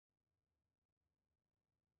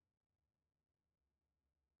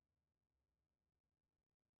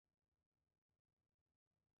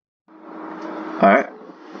Alright,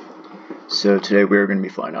 so today we're going to be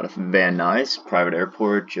flying out of Van Nuys private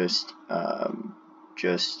airport, just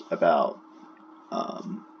about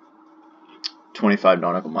 25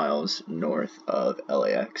 nautical miles north of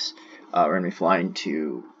LAX. We're going to be flying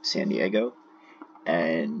to San Diego,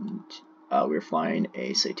 and we're flying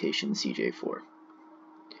a Citation CJ4.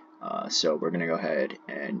 So we're going to go ahead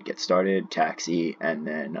and get started, taxi, and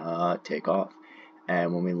then take off.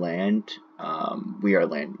 And when we land, we are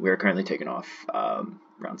currently taking off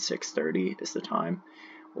around 6:30 is the time.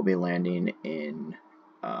 We'll be landing in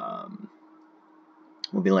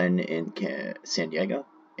San Diego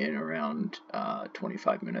in around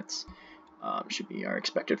 25 minutes. Should be our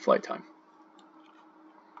expected flight time.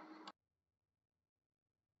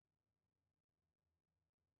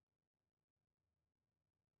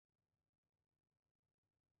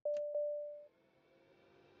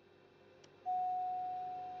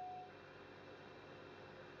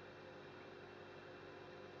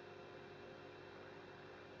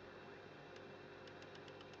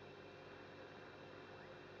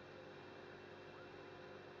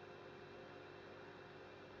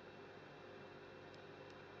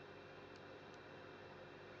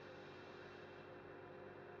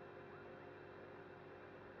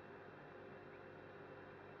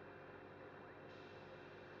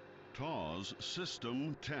 TAWS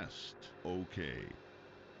system test. Okay.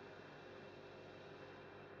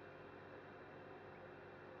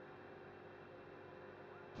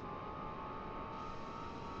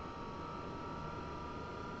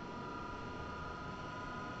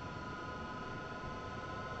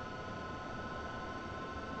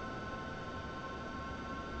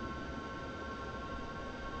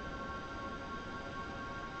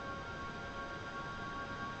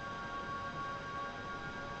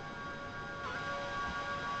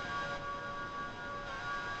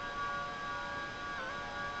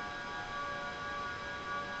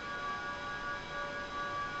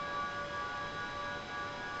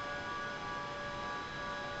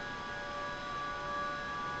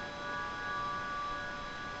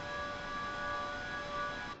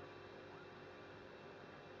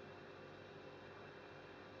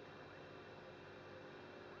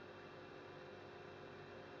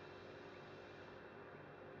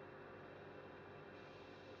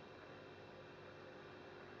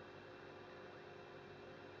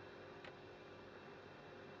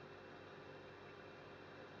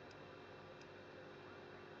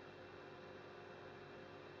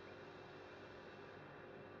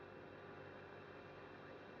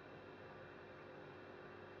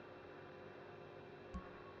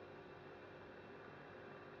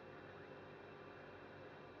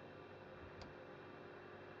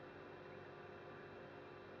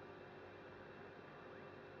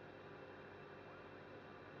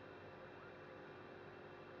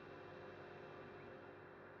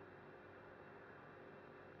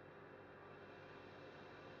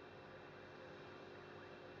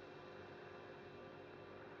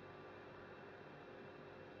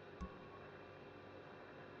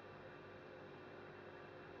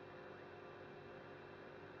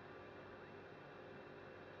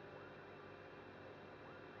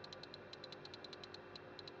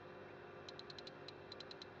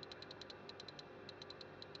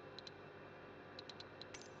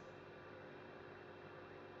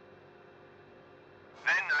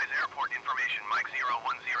 Nuys Airport information, Mike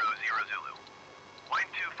 0100 Zulu. Line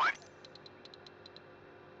 25.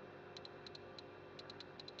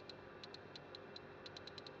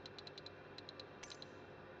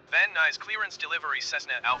 Van Nuys clearance delivery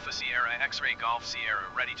Cessna Alpha Sierra X-Ray Golf Sierra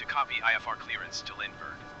ready to copy IFR clearance to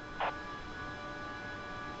Lindbergh.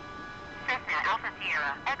 Cessna Alpha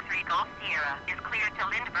Sierra X-Ray Golf Sierra is cleared to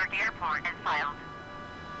Lindbergh Airport as filed.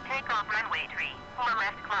 Takeoff runway 4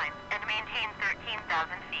 left climb and maintain 13,000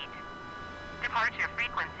 feet. Departure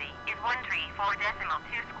frequency is 134.2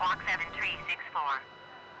 squawk 7364.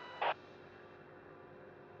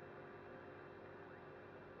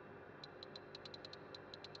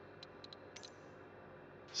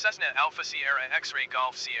 Cessna Alpha Sierra X-Ray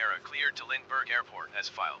Golf Sierra cleared to Lindbergh Airport as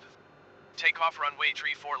filed. Takeoff runway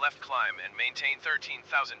 4 left climb and maintain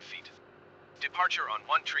 13,000 feet. Departure on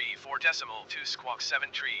 134.2 squawk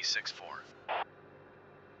 7364.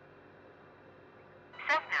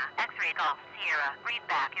 Cessna X-Ray Golf Sierra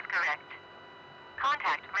readback is correct.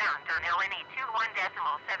 Contact ground on LNE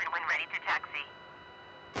 21.7 when ready to taxi.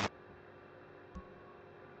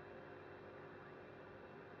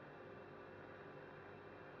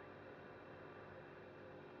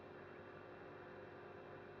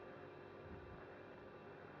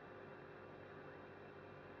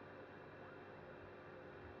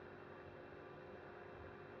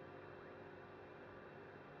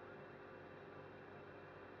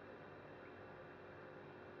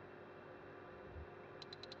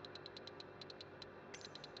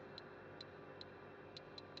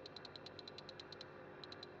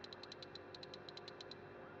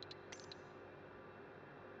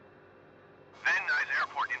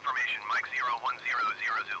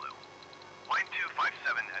 Zulu. Wind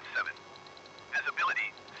 257 at 7.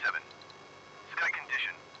 Visibility 7. Sky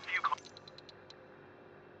condition, few clouds.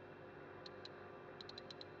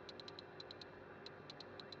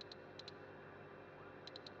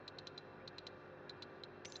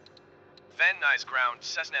 Van Nuys ground,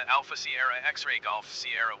 Cessna Alpha Sierra X-Ray Golf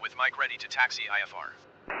Sierra with Mike ready to taxi IFR.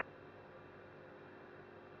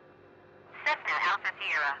 Cessna Alpha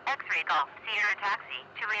Sierra X-Ray Golf Sierra taxi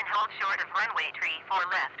to in hold short of runway 34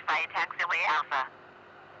 left via taxiway Alpha.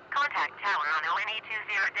 Contact tower on ONE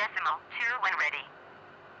 20.2 when ready.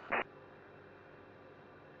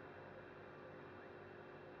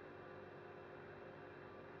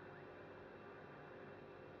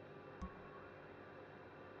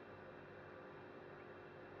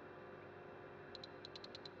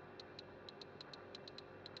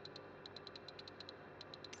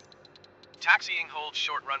 Taxiing hold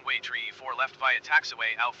short runway 34 left via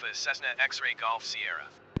taxiway Alpha Cessna X-Ray Golf Sierra.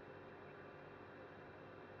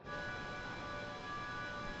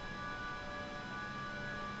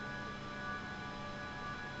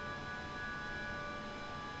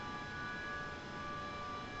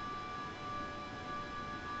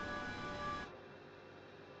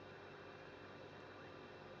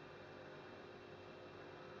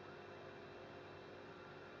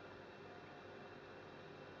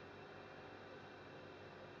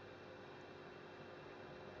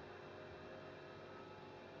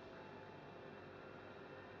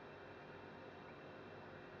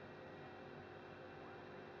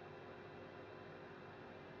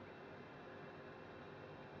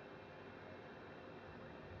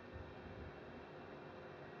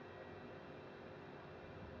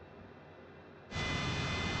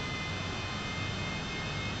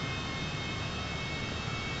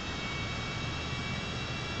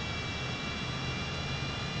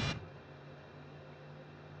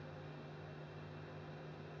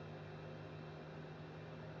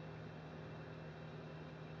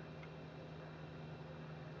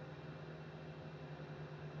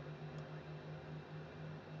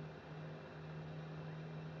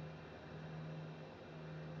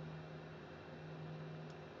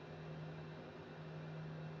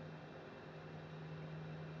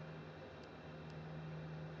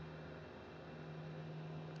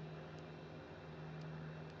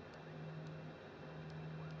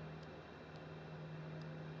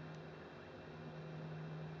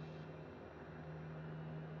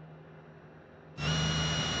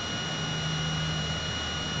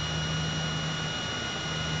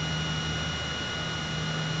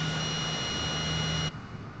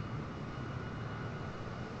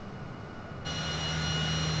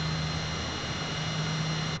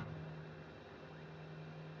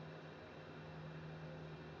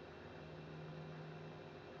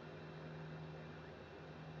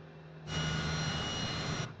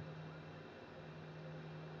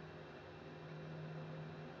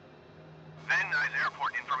 Van Nuys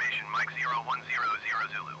Airport information Mike 0100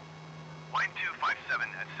 Zulu. Wind 257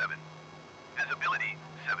 at 7. Visibility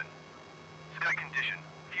 7. Sky condition,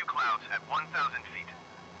 few clouds at 1,000 feet.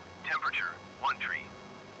 Temperature 1 tree.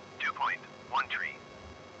 Dew point 1 tree.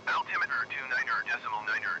 Altimeter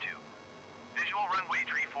 29.902. Visual runway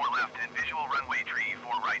tree 4 left and visual runway tree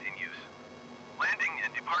 4 right in use. Landing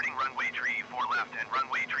and departing runway tree 4 left and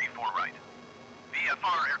runway tree 4 right.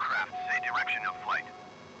 VFR aircraft say direction of flight.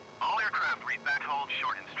 All aircraft read back hold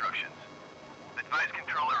short instructions. Advise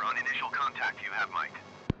controller on initial contact you have Mike.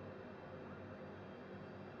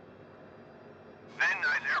 Van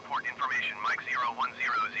Nuys Airport information Mike 0100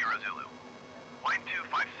 Zulu. Wind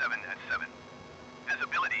 257 at 7.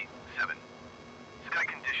 Visibility 7. Sky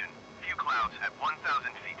condition, few clouds at 1,000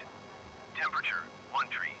 feet. Temperature 1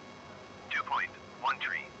 tree. Dew point 1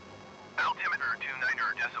 tree. Altimeter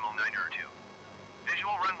 29.902.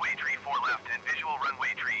 Visual runway tree 4 left and visual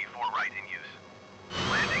runway tree 4 right in use.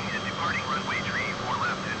 Landing and departing runway tree 4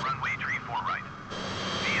 left and runway tree 4 right.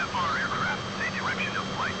 VFR aircraft say direction of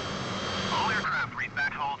flight. All aircraft read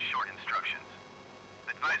back hold short instructions.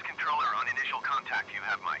 Advise controller on initial contact you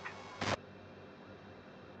have Mike.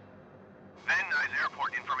 Van Nuys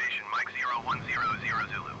Airport information Mike 0100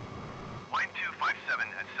 Zulu. Wind 257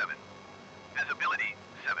 at 7. Visibility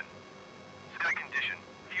 7. Sky condition,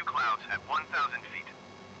 few clouds at 1,000 feet.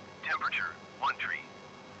 Temperature 1 tree.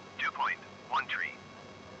 Dew point 1 tree.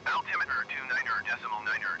 Altimeter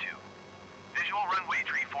 29.902. Visual runway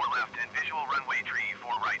tree 4 left and visual runway tree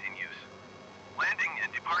 4 right in use. Landing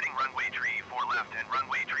and departing runway tree 4 left and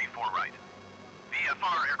runway tree 4 right.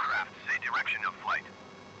 VFR aircraft say direction of flight.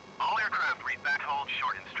 All aircraft read back hold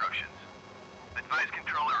short instructions. Advise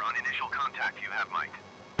controller on initial contact you have Mike.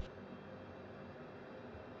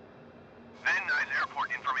 Van Nuys Airport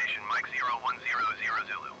information Mike 0100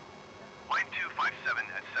 Zulu. Wind 257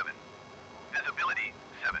 at 7. Visibility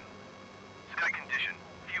 7. Sky condition,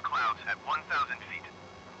 few clouds at 1,000 feet.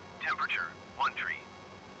 Temperature 1 tree.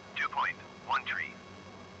 Dew point 1 tree.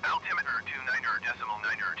 Altimeter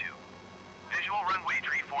 29.902. Visual runway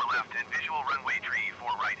tree 4 left and visual runway tree 4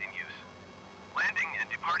 right in use. Landing and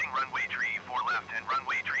departing runway tree 4 left and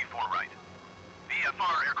runway tree 4 right.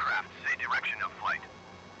 VFR aircraft say direction of flight.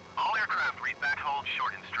 All aircraft read back hold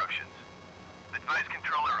short instructions. Advise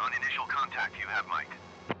controller on initial contact you have Mike.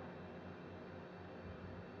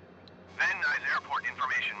 Van Nuys Airport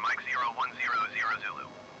information Mike 0100 Zulu.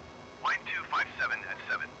 Wind 257 at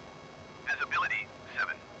 7. Visibility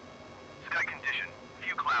 7. Sky condition,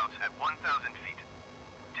 few clouds at 1,000 feet.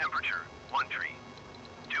 Temperature 1 tree.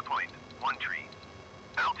 Dew point 1 tree.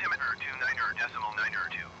 Altimeter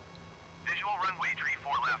 29.902. Visual runway tree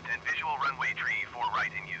 4 left and visual runway tree 4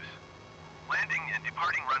 right in use. Landing and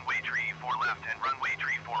departing runway tree 4 left and runway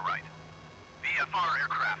tree 4 right. VFR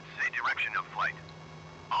aircraft say direction of flight.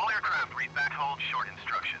 All aircraft read back hold short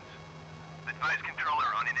instructions. Advise controller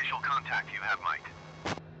on initial contact you have Mike.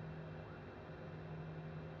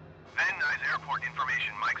 Van Nuys Airport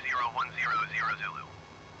information Mike 0100 Zulu.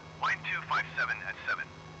 Wind 257 at 7.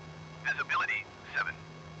 Visibility 7.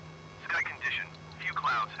 Sky condition, few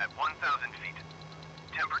clouds at 1,000 feet.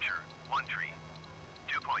 Temperature 1 tree.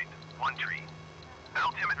 Dew point 1 tree.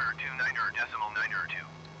 Altimeter 29.902.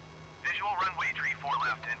 Visual runway tree 4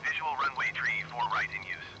 left and visual runway tree 4 right in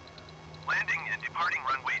use. Landing and departing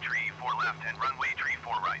runway tree 4 left and runway tree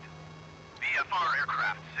 4 right. VFR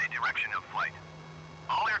aircraft say direction of flight.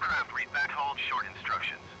 All aircraft read back hold short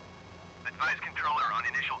instructions. Advise controller on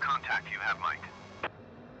initial contact you have Mike.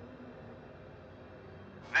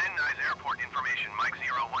 Van Nuys Airport information Mike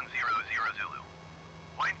 0100 Zulu.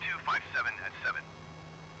 Wind 257 at 7.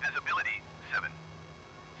 Visibility 7.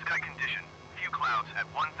 Sky condition, few clouds at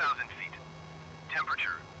 1,000 feet.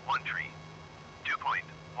 Temperature 1 tree. Dew point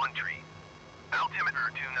 1 tree.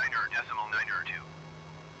 Altimeter 29.902.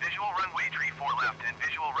 Visual runway tree 4 left and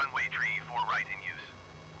visual runway tree 4 right in use.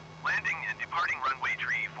 Landing and departing runway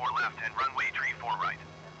tree 4 left and runway tree 4 right.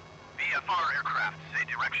 VFR aircraft say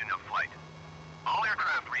direction of flight. All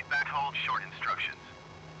aircraft read back hold short instructions.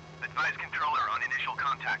 Advise controller on initial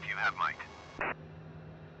contact you have Mike.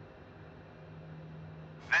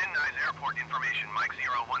 Van Nuys Airport information Mike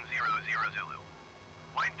 0100 Zulu.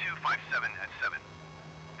 Wind 257 at 7.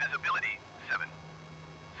 Visibility 7.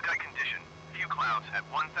 Sky condition, few clouds at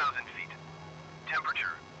 1,000 feet.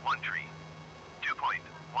 Temperature 1 tree. Dew point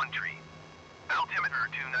 1 tree. Altimeter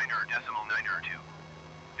 29.902.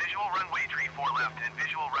 Visual runway tree 4 left and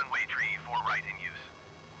visual runway tree 4 right in use.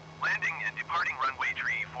 Landing and departing runway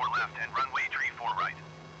tree 4 left and runway tree 4 right.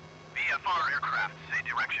 VFR aircraft say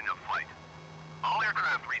direction of flight. All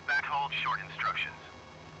aircraft read back hold short instructions.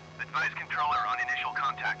 Advise controller on initial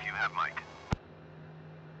contact you have Mike.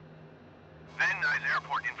 Van Nuys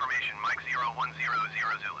Airport information Mike 0100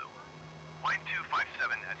 Zulu. Wind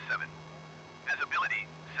 257 at 7. Visibility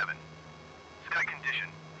 7. Sky condition,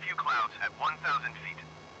 few clouds at 1,000 feet.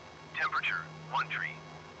 Temperature 1 tree.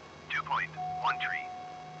 Dew point 1 tree.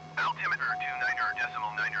 Altimeter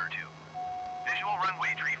 29.902. Visual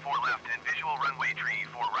runway tree 4 left and visual runway tree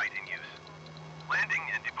 4 right in use. Landing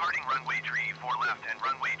and departing runway tree 4 left and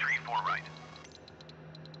runway tree 4 right.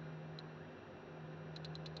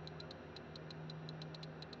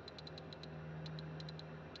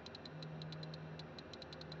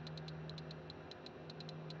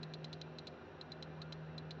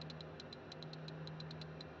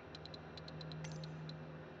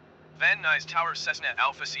 Van Nuys Tower Cessna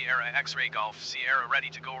Alpha Sierra X-Ray Golf Sierra ready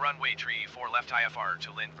to go runway tree 4 left IFR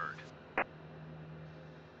to Lindbergh.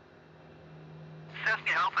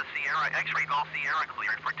 Cessna Alpha Sierra X-Ray Golf Sierra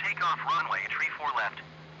cleared for takeoff runway tree 4 left.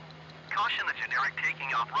 Caution the generic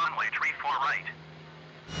taking off runway tree 4 right.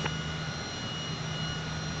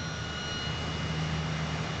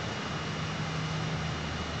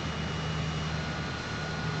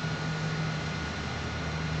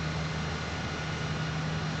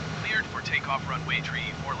 Cleared for takeoff runway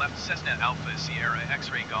tree 4 left Cessna Alpha Sierra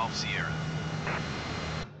X-Ray Golf Sierra.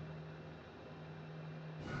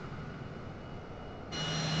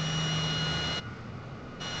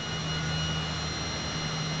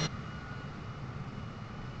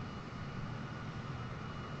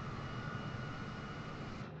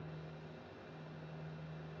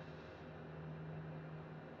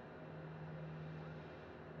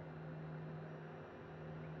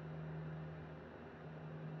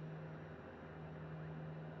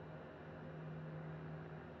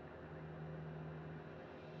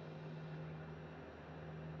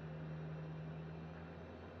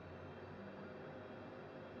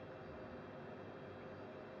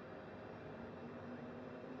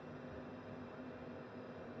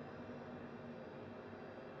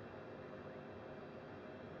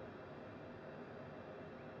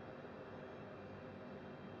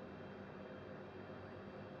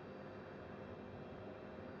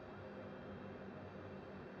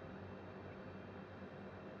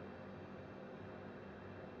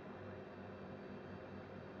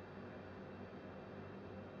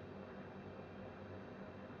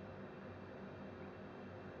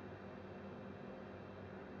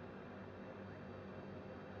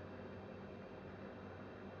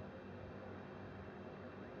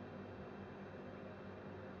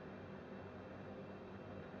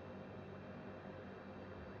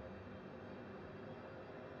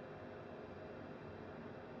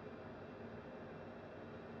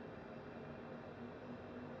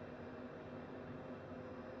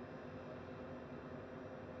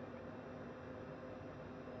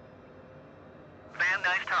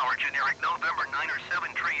 Van Nuys Tower, generic November 9er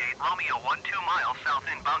 738, Romeo 12 miles south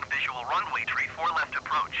inbound, visual runway 34 left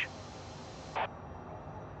approach.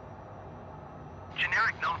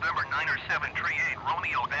 Generic November 9er 738,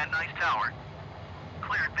 Romeo Van Nuys Tower.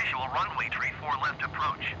 Cleared visual runway 34 left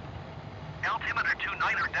approach. Altimeter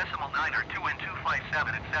 29er decimal 9er 2 and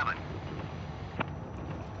 257 at 7.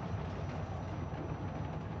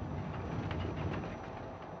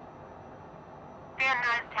 Van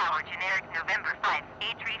Nuys Tower, generic November 5,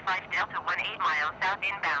 835 Delta 18 miles south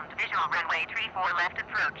inbound, visual runway 34 left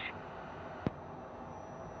approach.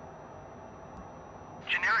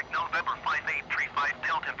 Generic November 5835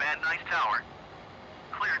 Delta Van Nuys Tower.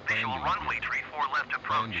 Cleared visual runway 34 left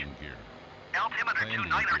approach. Landing gear. Altimeter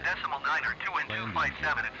 29er decimal 9er 2 and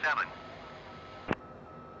 257 at 7.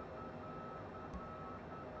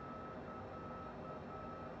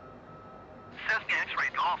 Cessna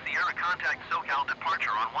X-Ray Golf Sierra, contact SoCal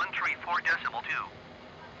departure on 134 decimal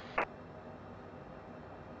 2.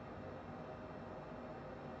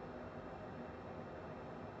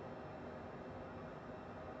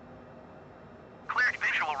 Cleared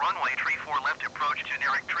visual runway 34 left approach,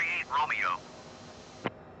 generic 38 Romeo.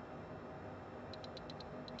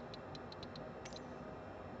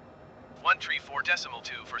 One 34 decimal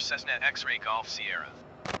 2 for Cessna X-Ray Golf Sierra.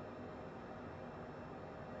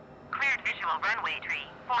 Cleared visual runway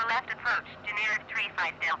 34 left approach, generic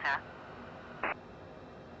 35 Delta.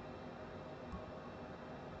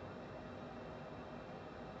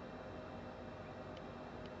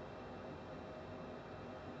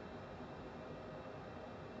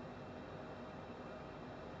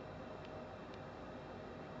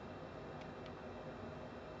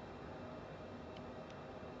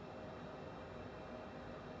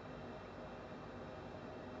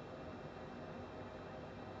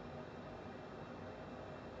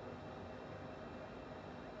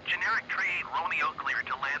 Generic 38 Romeo, cleared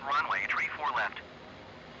to land runway 34 left.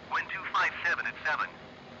 Wind 257 at 7.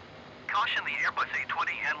 Caution the Airbus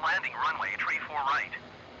A20 and landing runway 34 right.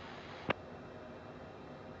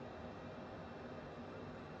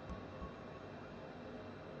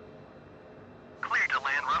 Cleared to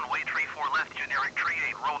land runway 34 left, generic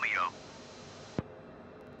 38 Romeo.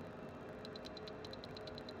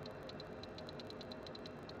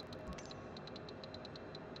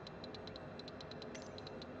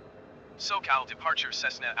 SoCal departure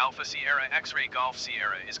Cessna Alpha Sierra X-Ray Golf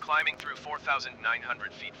Sierra is climbing through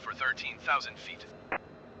 4,900 feet for 13,000 feet.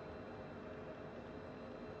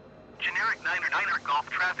 Generic 9er Golf,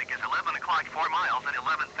 traffic is 11 o'clock 4 miles at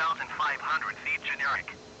 11,500 feet,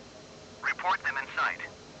 generic. Report them in sight.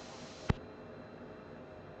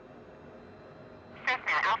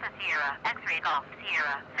 Cessna Alpha Sierra, X-Ray Golf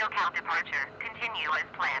Sierra, SoCal departure, continue as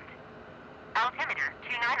planned. Altimeter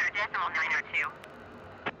 29er decimal 9er 2.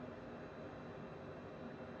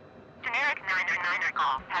 Generic 9er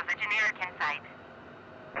Golf has a generic in sight.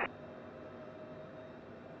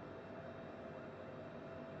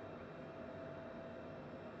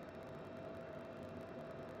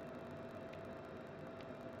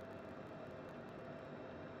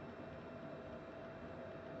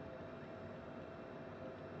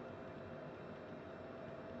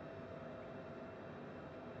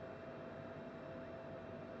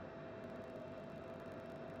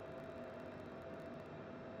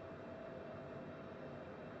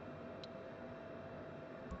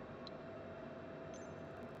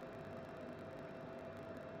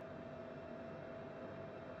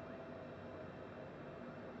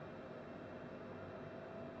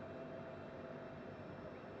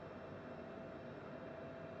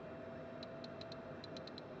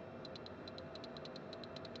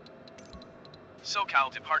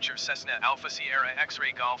 SoCal departure Cessna Alpha Sierra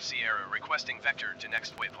X-Ray Golf Sierra requesting vector to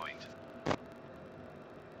next waypoint.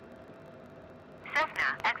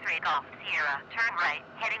 Cessna X-Ray Golf Sierra, turn right,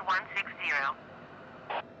 heading 160.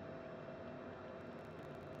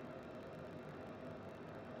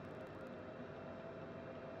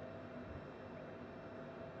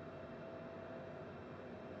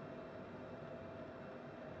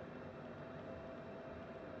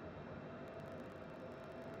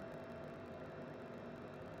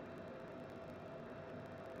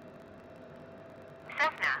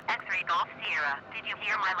 Cessna X-Ray Golf Sierra, did you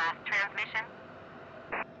hear my last transmission?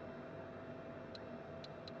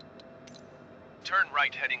 Turn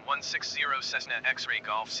right heading 160 Cessna X-Ray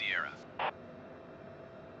Golf Sierra.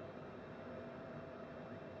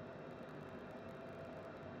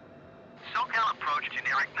 SoCal approach,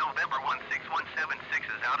 generic November 16176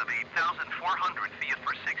 is out of 8,400 feet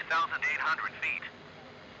for 6,800 feet.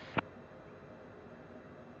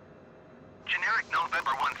 Generic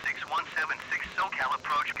November 16176 SoCal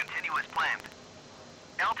approach, continue as planned.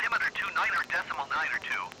 Altimeter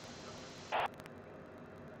 29.902.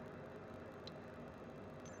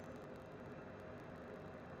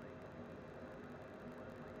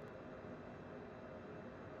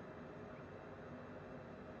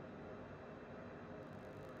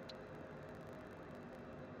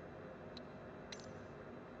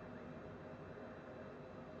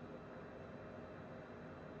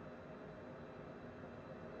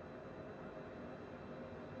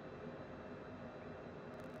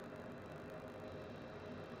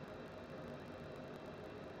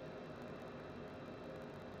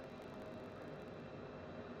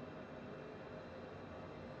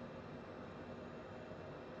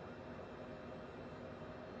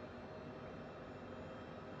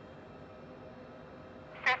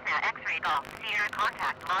 Cessna X-ray Golf Sierra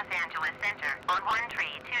contact Los Angeles Center on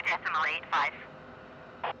 132.85.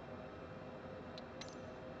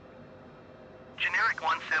 Generic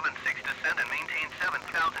 176 descend and maintain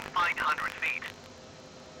 7,500 feet.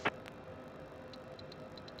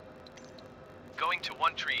 Going to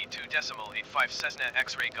 132.85 Cessna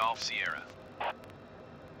X-ray Golf Sierra.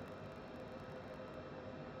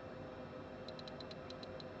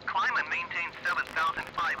 Climb and maintain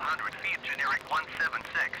 7,500 feet, generic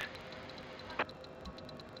 176.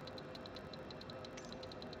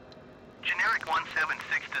 Generic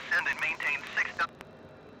 176 descend and maintain 6,000.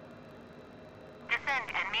 Descend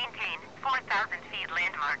and maintain 4,000 feet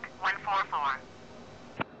landmark 144.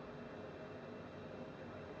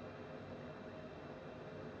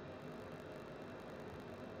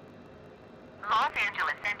 Los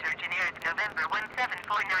Angeles Center generic November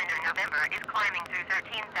 1749er November is climbing through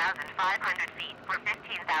 13,500 feet for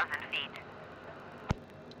 15,000 feet.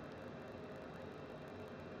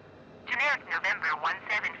 Generic November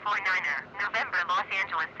 1749er November Los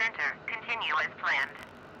Angeles Center continue as planned.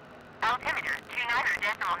 Altimeter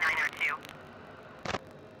 29.902.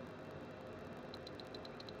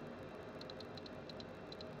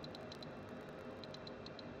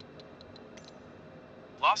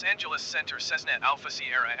 Los Angeles Center Cessna Alpha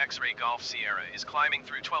Sierra X-ray Golf Sierra is climbing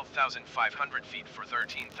through 12,500 feet for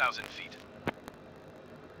 13,000 feet.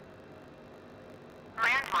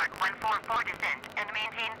 Landmark 144 descend and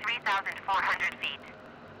maintain 3,400 feet.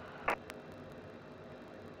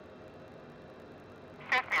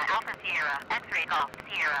 Cessna Alpha Sierra X-ray Golf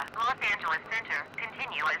Sierra Los Angeles Center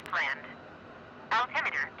continue as planned.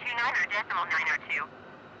 Altimeter 29.902.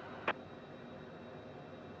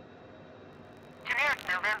 Generic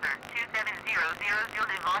November 27000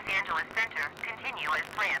 Zulu Los Angeles Center continue as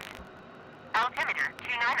planned. Altimeter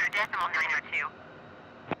 29.902.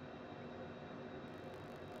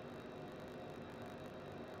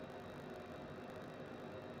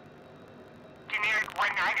 Generic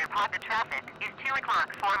 19er pod the traffic is 2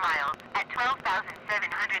 o'clock 4 miles at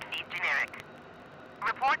 12,700 feet generic.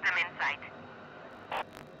 Report them in sight.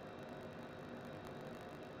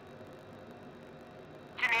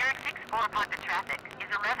 Generic 64 pod the traffic is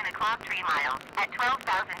 11 o'clock 3 miles at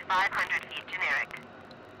 12,500 feet generic.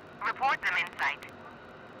 Report them in sight.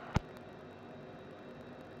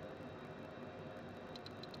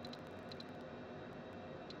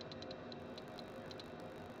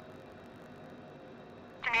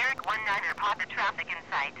 Generic 19er pod the traffic in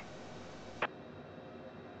sight.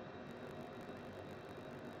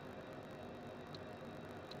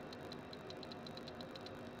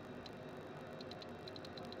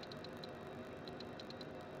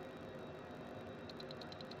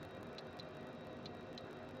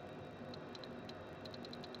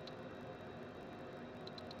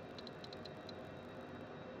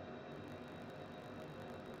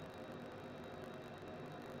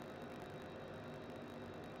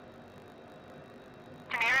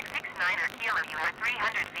 Generic 69er Kilo, you are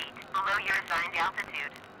 300 feet below your assigned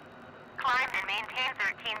altitude. Climb and maintain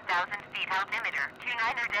 13,000 feet altimeter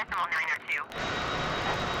 29.902.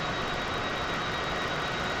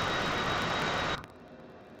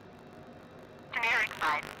 Generic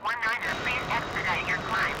 519er, please expedite your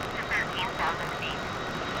climb to 13,000 feet.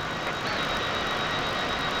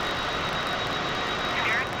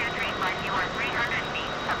 Generic 235, you are 300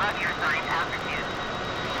 feet above your assigned altitude.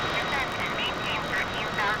 Descend and maintain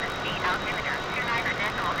 13,000 feet altimeter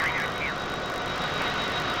 29.902.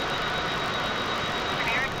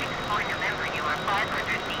 Generic 64 November, you are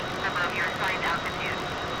 500 feet above your assigned altitude.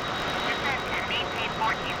 Descend and maintain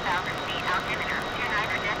 14,000 feet altimeter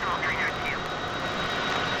 29.902.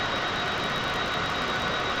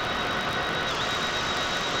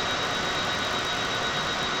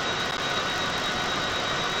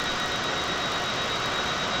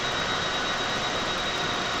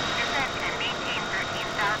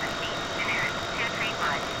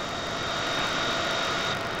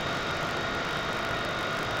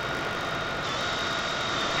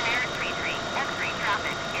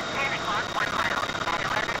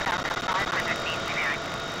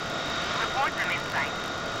 Report them in sight.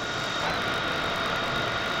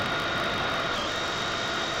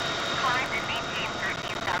 Climb and maintain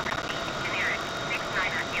 13,000 feet. Generic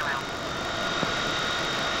 69er kilo.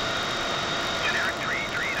 Generic tree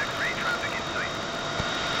X-ray traffic in sight.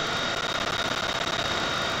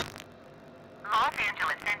 Los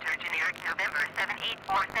Angeles Center, generic November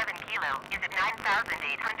 7847 kilo, is at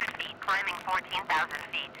 9,800 feet, climbing 14,000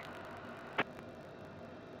 feet.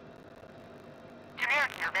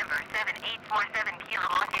 Generic November 7847 kilo,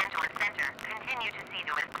 Los Angeles Center, continue to sea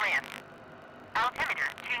to as planned. Altimeter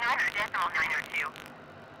 29.902.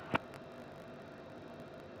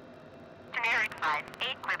 Generic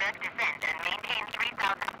 5-8 Quebec, descend and maintain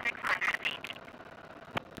 3,600 feet.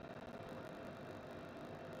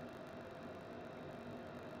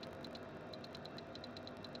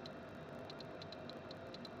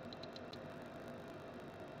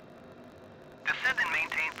 Descend and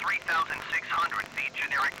maintain 3,600 feet.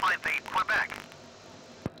 Generic 5-8 Quebec.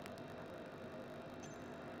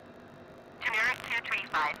 Generic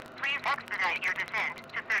 235, please expedite your descent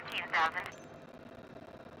to 13,000.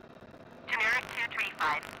 Generic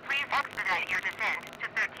 235, please expedite your descent to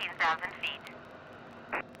 13,000 feet.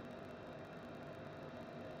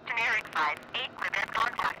 Generic 5-8 Quebec,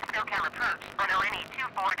 contact SoCal approach on ONE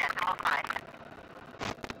 24.5.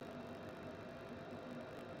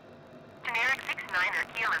 Generic 69er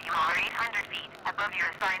kilo, you are 800 feet above your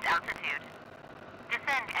assigned altitude.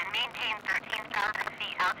 Descend and maintain 13,000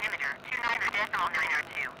 feet, altimeter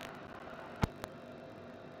 29.902.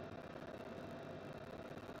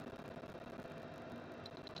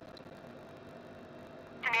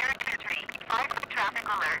 Generic 235, traffic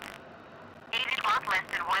alert. 8 o'clock, less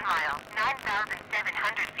than 1 mile,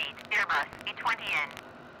 9,700 feet, Airbus A20N.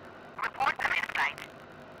 Report them in sight.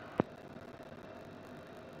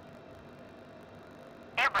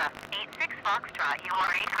 Airbus 86 Foxtrot, you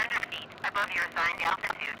are 800 feet above your assigned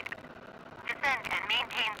altitude. Descend and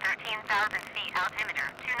maintain 13,000 feet, altimeter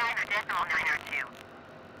 29.902.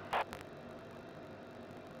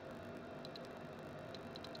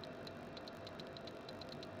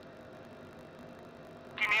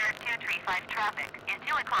 Generic 235 traffic is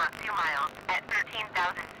 2 o'clock, 2 miles, at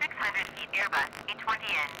 13,600 feet, Airbus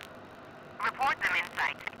A20N. Report them in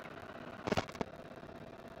sight.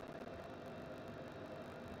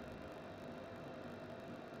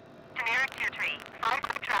 Generic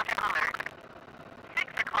 235 traffic alert.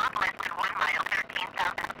 6 o'clock, less than 1 mile,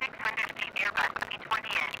 13,600 feet, Airbus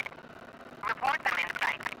A20N. Report them in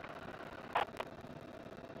sight.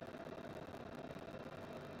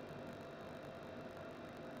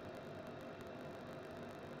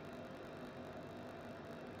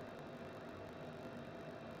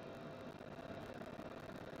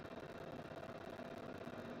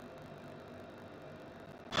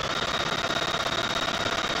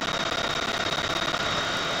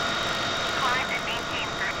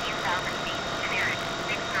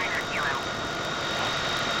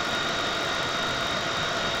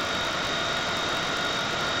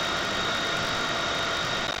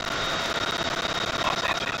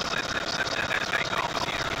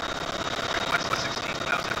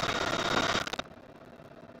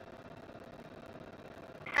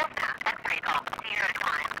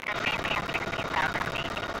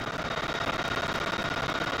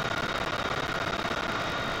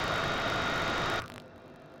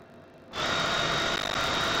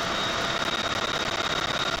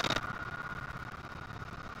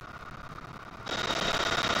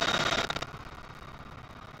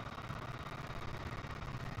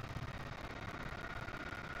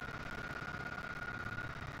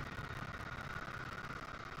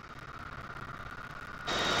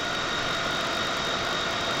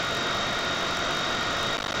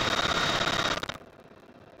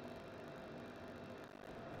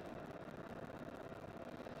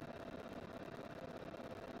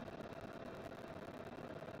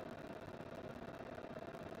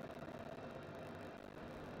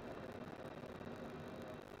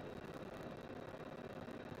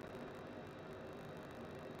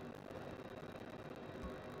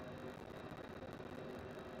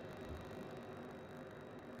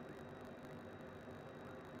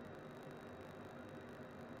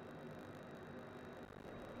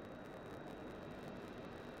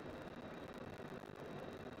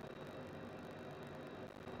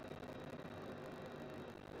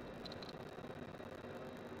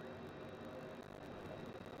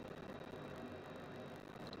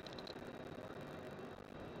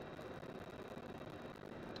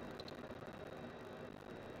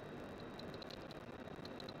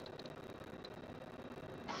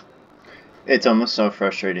 It's almost so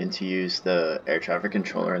frustrating to use the air traffic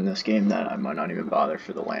controller in this game that I might not even bother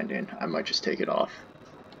for the landing. I might just take it off.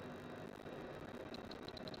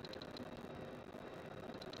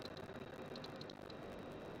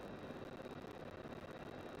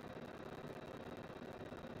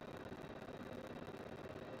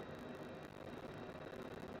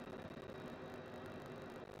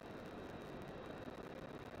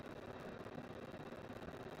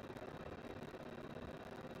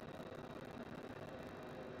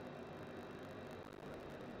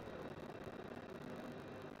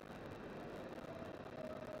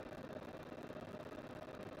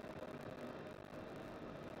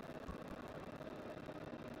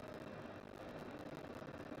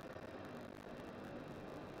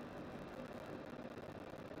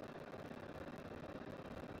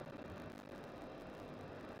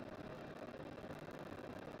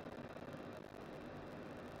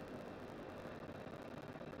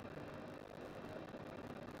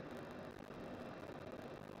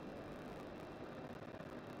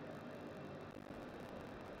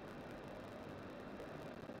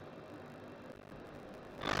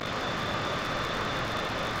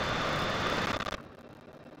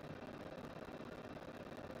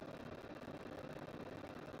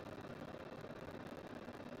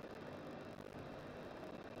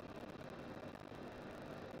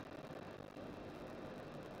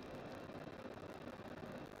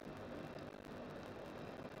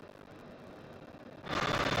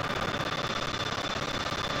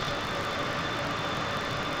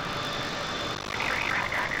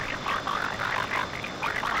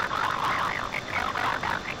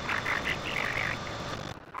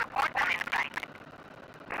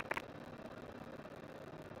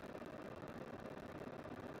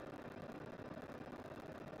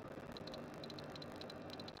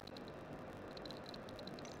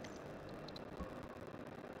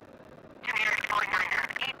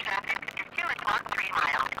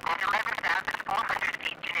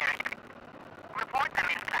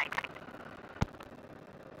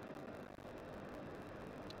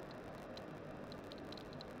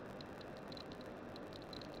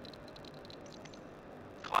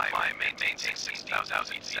 Maintain 60,000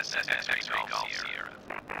 feet, X-ray Golf Sierra.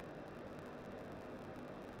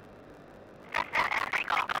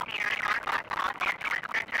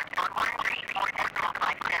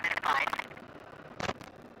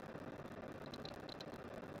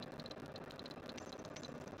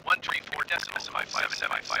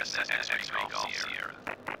 Golf Sierra.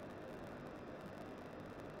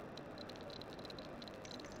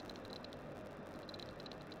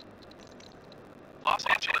 Los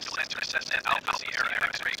Angeles Center Cessna Alpha Sierra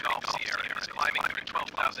X-ray Golf Sierra is climbing through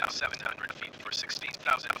 12,700 feet for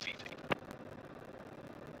 16,000 feet.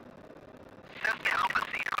 Cessna Alpha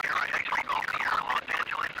Sierra X-ray Golf Sierra Los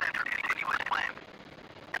Angeles Center continuous plan.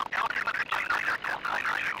 Altimeter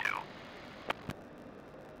 2992.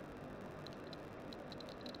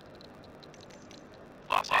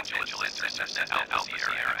 Los Angeles Cessna Alpha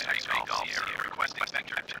Sierra X-ray Golf Sierra requesting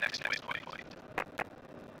vector to next waypoint.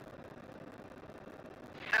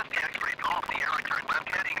 Cessna X-ray Golf Sierra turn left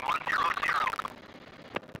heading 100.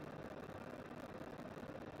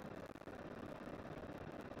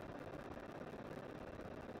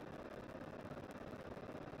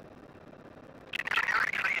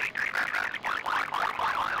 Generic 38 traffic 1.4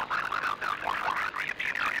 miles without 400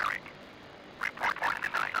 generic. Report point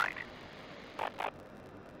denied.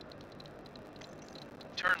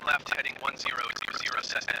 Turn left heading 1020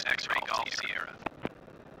 Cessna X-ray Golf Sierra.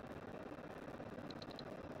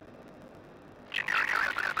 Generic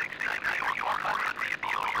traffic 400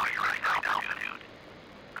 below your right altitude.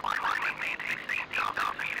 Climbing maintain 16,000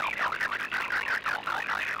 feet, altimeter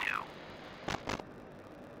 2992.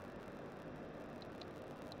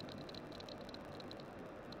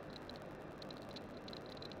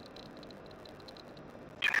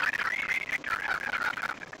 Generic 38 Victor have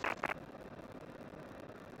traffic.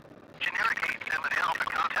 Generic 87 Alpha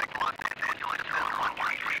contact Los Angeles Center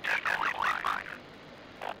 113 10.5.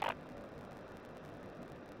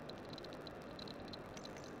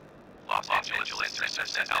 Los Angeles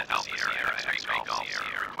Cessna Alpha Sierra X-ray Golf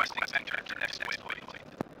Sierra requesting vector to next waypoint.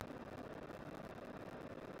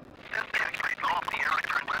 Cessna X-ray Golf Sierra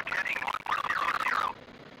turn left heading 100.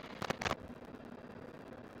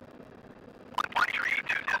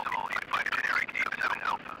 1.32.85 generic 87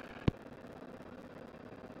 Alpha.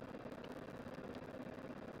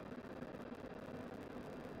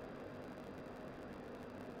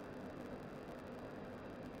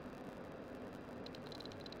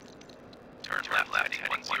 Turn left heading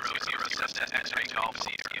 100 Cessna X-ray Golf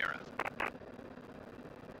Sierra.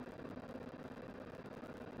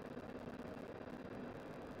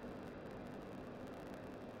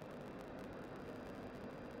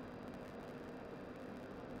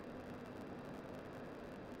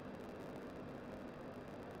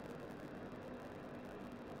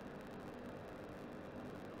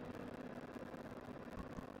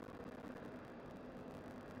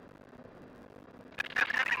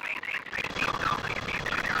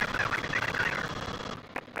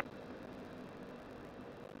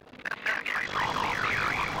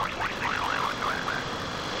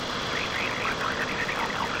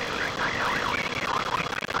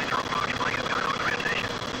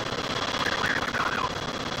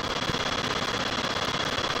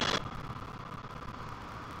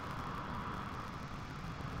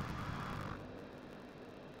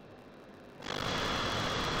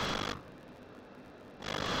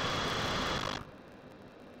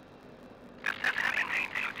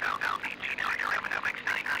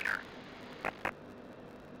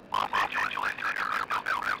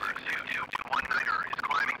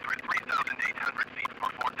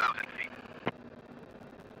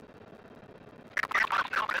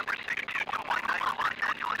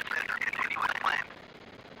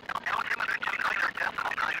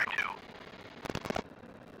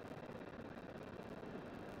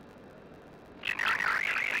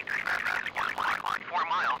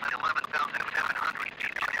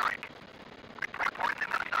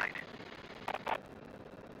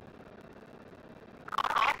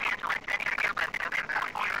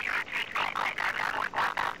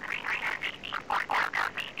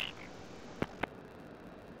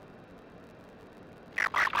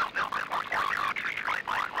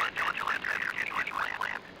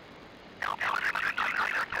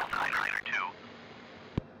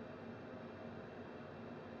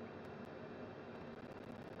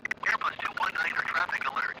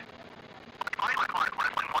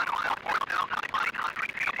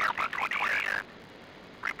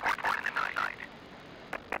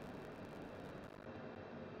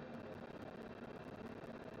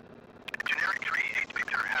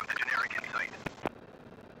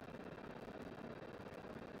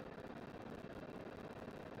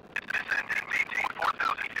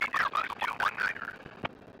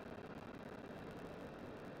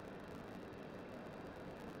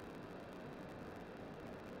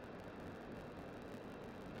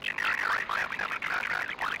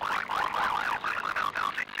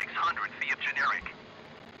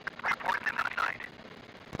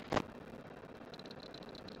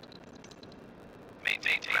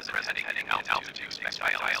 heading altitude to expect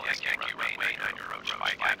ILS runway 9 approach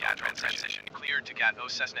by GAT transition. Cleared to GAT O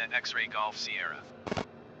Cessna X-Ray Golf Sierra.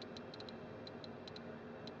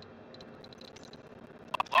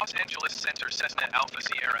 Los Angeles Center Cessna Alpha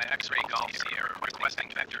Sierra X-Ray Golf Sierra requesting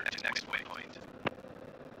vector to next waypoint.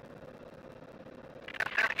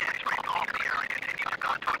 Cessna X-Ray Golf Sierra continue to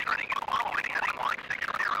contour turning and following heading 160.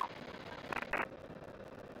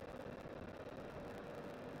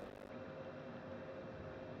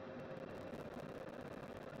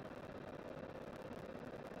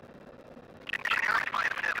 Generic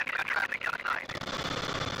 572 traffic inside.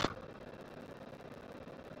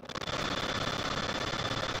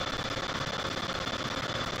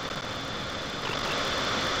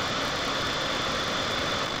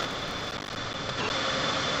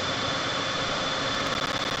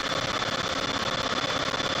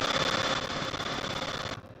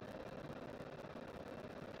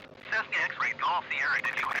 Cessna X-Ray Golf Sierra,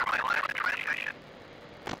 did you hear my last transition?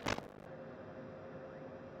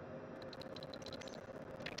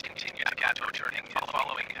 Continue to GAT O turning and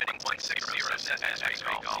following heading 160 Cessna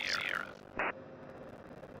X-Ray Golf Sierra.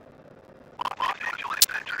 Los Angeles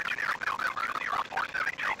Center, generic November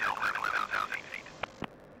 047 Delta 11,000 feet.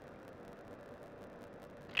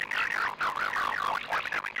 Generic November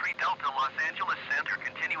 047 Delta Los Angeles Center,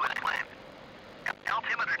 continuous plan.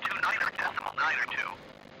 Altimeter 29.9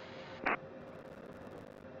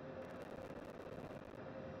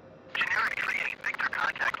 Generic 38 Victor,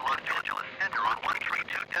 contact Los Angeles Center on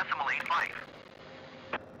 132.85.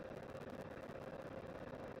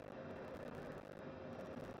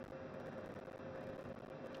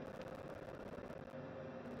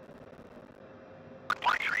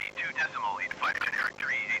 Generic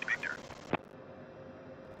 38 Victor.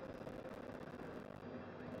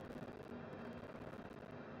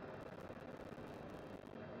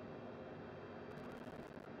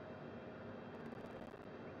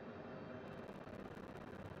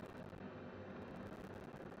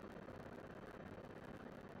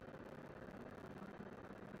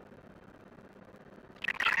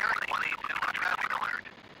 Generic 180 traffic alert.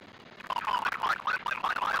 12 o'clock less than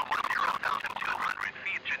 1 mile, 10,200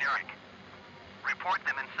 feet generic. Report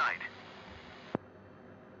them in sight.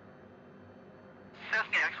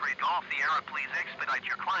 Cessna X-Ray Golf Sierra, please expedite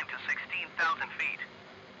your climb to 16,000 feet.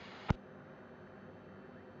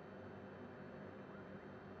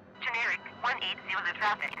 Generic 180 the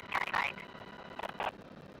traffic inside.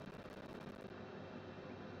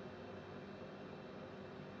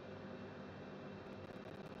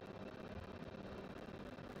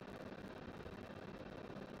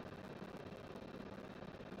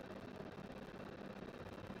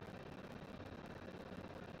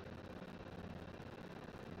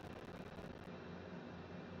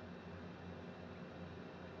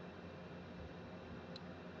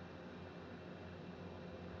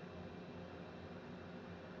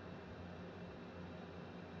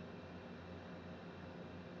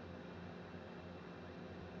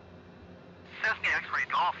 Cessna X-Ray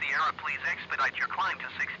Golf Sierra, please expedite your climb to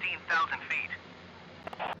 16,000 feet.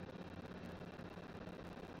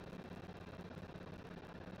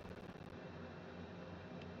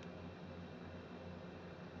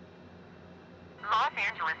 Los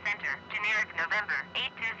Angeles Center, generic November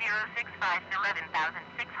 82065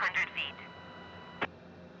 11,600 feet.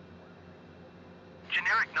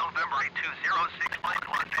 Generic November 82065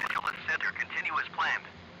 Los Angeles Center, continuous planned.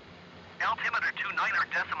 Altimeter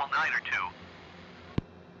 29.9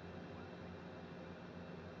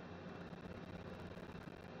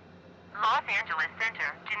 Los Angeles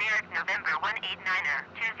Center, generic November 189er,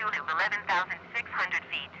 2 Zulu 11,600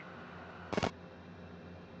 feet.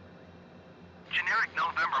 Generic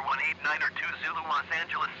November 189er 2 Zulu Los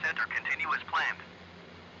Angeles Center, continuous planned.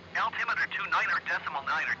 Altimeter 29.9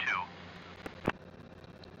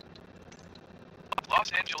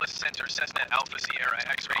 Los Angeles Center Cessna Alpha Sierra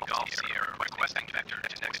X-Ray Golf Sierra requesting vector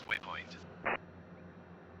to next waypoint.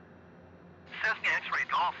 Cessna X-Ray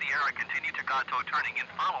Golf Sierra, continue to contour turning and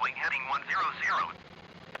following heading 100.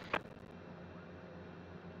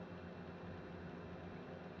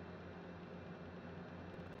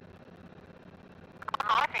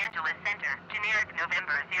 Los Angeles Center, generic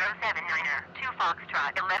November 079er, 2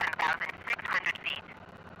 Foxtrot 11,600 feet.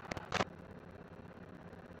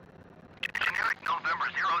 Generic November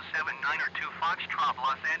 079er 2 Foxtrot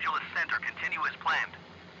Los Angeles Center, continuous planned.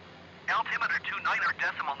 Altimeter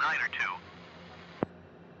 29.9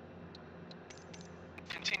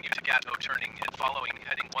 Continue to GAT O turning and following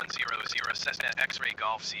heading 100 Cessna X-Ray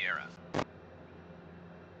Golf Sierra.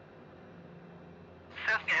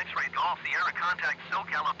 Cessna X-Ray Golf Sierra, contact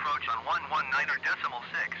SoCal approach on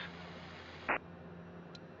 119.6.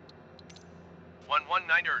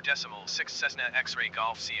 119.6 Cessna X-Ray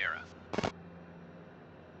Golf Sierra.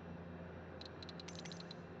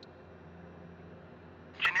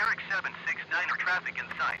 Generic 769er traffic in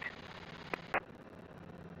sight.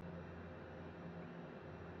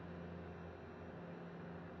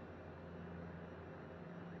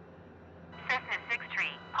 Cessna 6-3,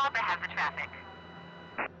 Papa has the traffic.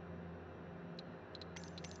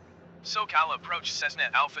 SoCal approach Cessna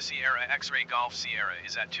Alpha Sierra X-Ray Golf Sierra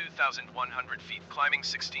is at 2,100 feet, climbing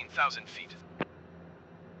 16,000 feet.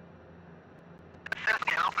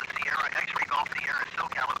 Cessna Alpha Sierra X-Ray Golf Sierra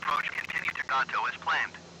SoCal approach continue to Gato as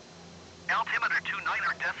planned. Altimeter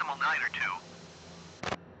 29.902.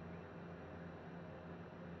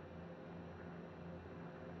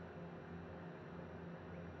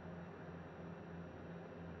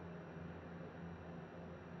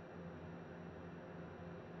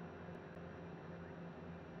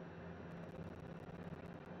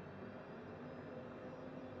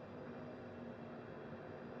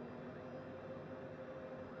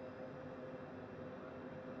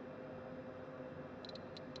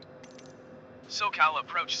 SoCal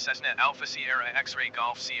approach Cessna Alpha Sierra X-Ray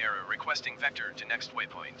Golf Sierra requesting vector to next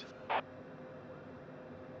waypoint.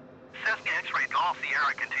 Cessna X-Ray Golf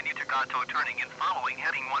Sierra continue to Gato turning in following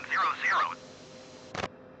heading 100.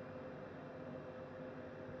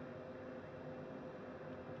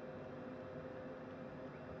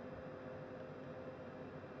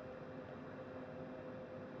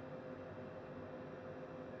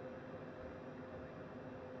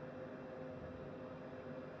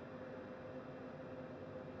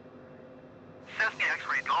 Cessna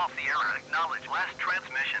X-Ray Golf Sierra acknowledge last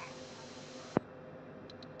transmission.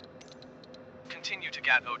 Continue to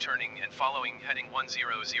Gato turning and following heading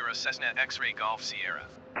 100 Cessna X-Ray Golf Sierra.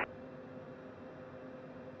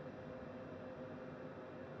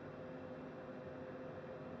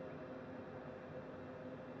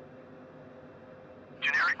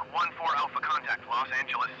 Generic 14 Alpha contact Los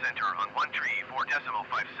Angeles Center on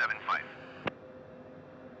 134.575.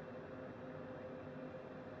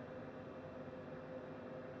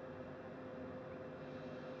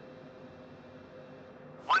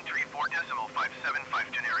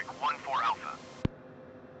 134.575 generic 14 Alpha.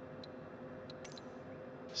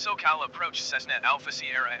 SoCal approach Cessna Alpha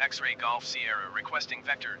Sierra X-Ray Golf Sierra requesting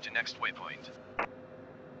vector to next waypoint.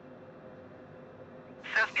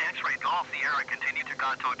 Cessna X-Ray Golf Sierra continue to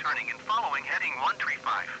Gato turning and following heading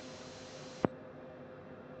 135.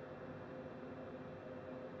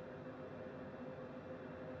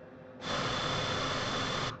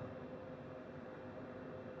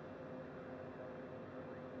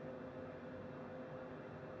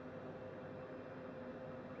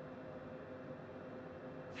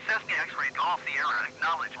 Cessna X-Ray Golf Sierra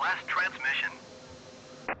acknowledge last transmission.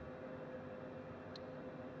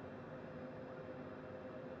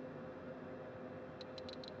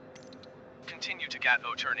 Continue to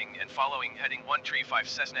Gato turning and following heading 135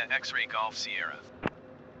 Cessna X-Ray Golf Sierra.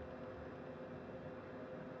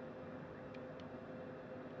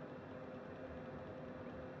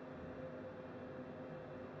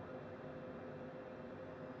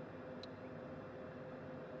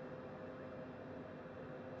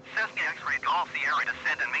 Cessna X-Ray Golf Sierra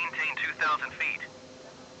descend and maintain 2,000 feet.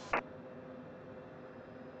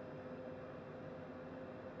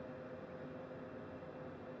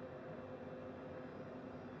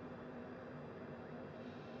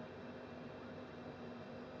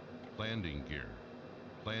 Landing gear.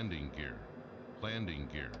 Landing gear. Landing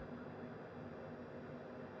gear.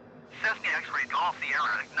 Cessna X-Ray Golf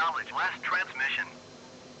Sierra acknowledge last transmission.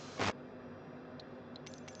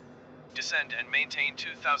 Descend and maintain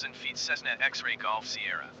 2,000 feet Cessna X-Ray Golf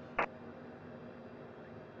Sierra.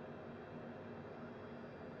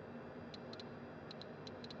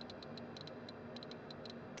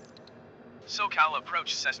 SoCal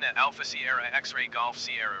approach Cessna Alpha Sierra X-Ray Golf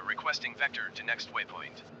Sierra requesting vector to next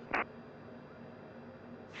waypoint.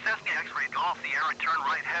 Cessna X-Ray Golf Sierra turn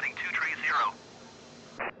right heading 230.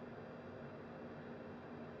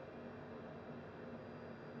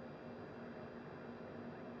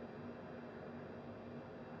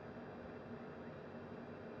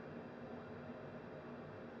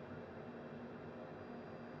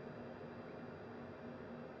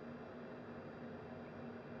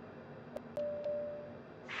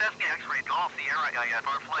 Cessna X-Ray Golf Sierra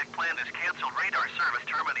IFR flight plan is canceled. Radar service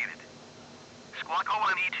terminated. Squawk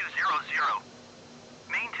OME200.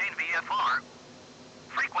 Maintain VFR.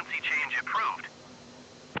 Frequency change approved.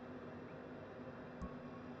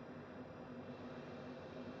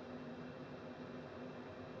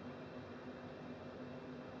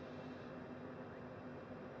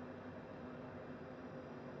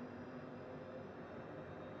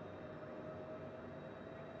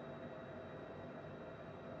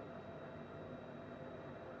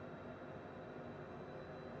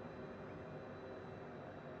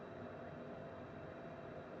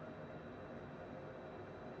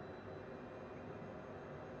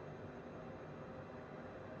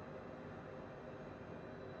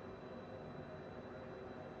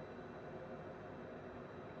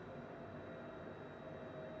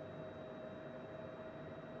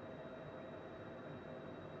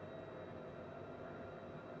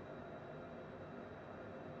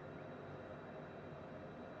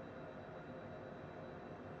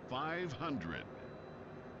 500.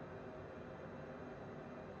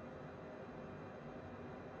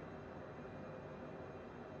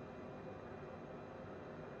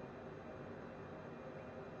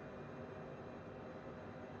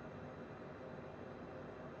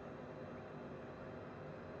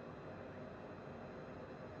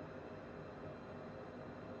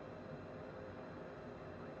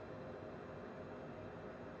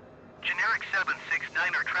 Generic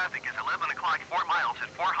 769er traffic is 11 o'clock 4 miles at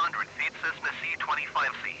 400 feet, Cessna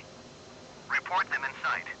C25C. Report them in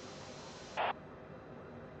sight.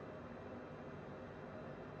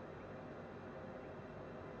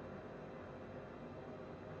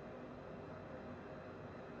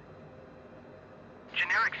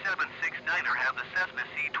 Generic 769er have the Cessna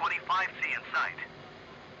C25C in sight.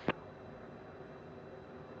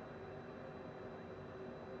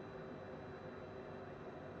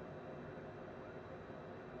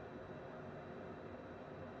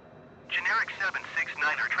 Generic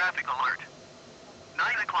 769er traffic alert.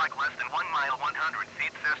 9 o'clock less than 1 mile 100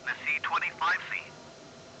 feet, Cessna C25C.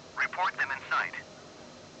 Report them in sight.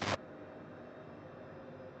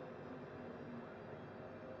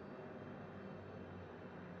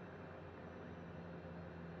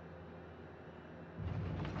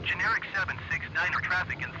 Generic 769er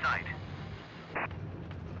traffic in sight.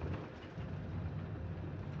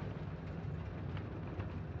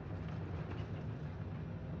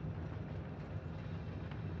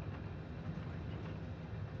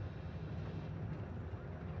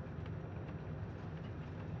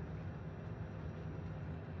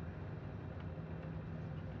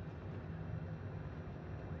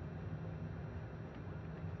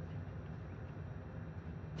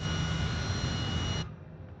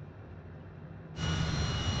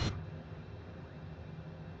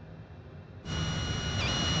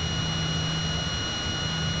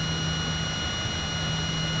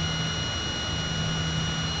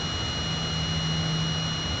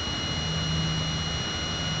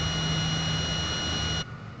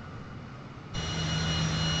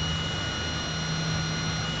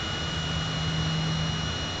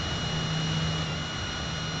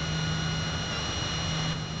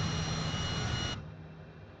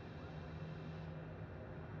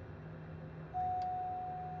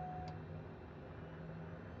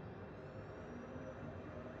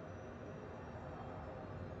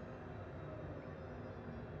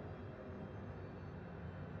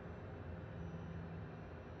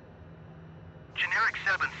 Generic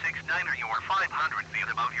 769er, you are 500 feet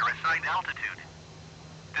above your assigned altitude.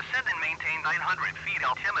 Descend and maintain 900 feet,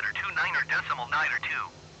 altimeter 29.92.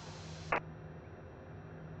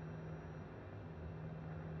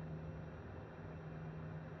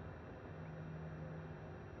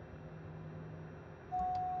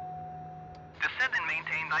 Descend and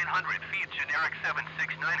maintain 900 feet, generic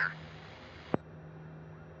 769er.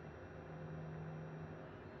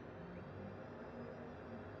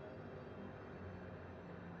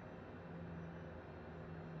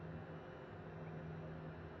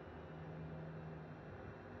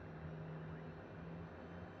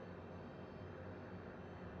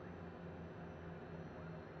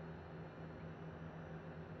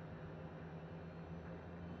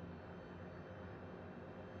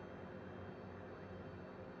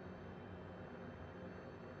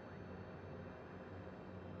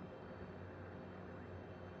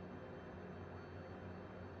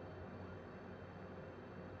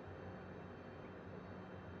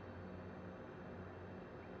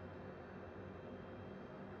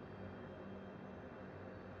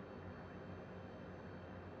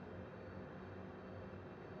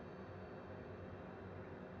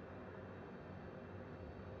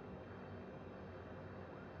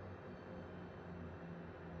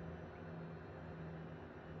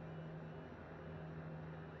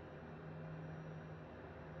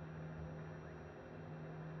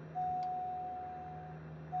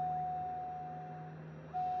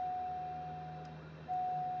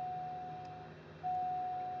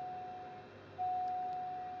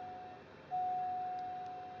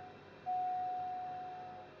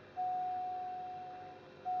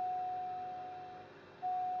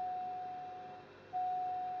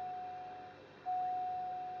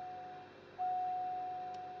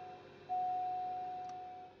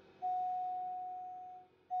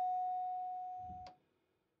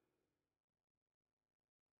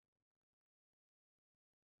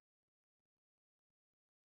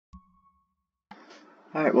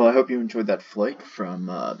 Alright, well, I hope you enjoyed that flight from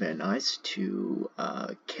Van Nuys to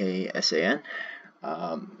KSAN.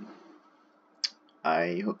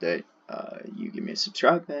 I hope that you give me a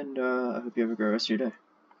subscribe, and I hope you have a great rest of your day.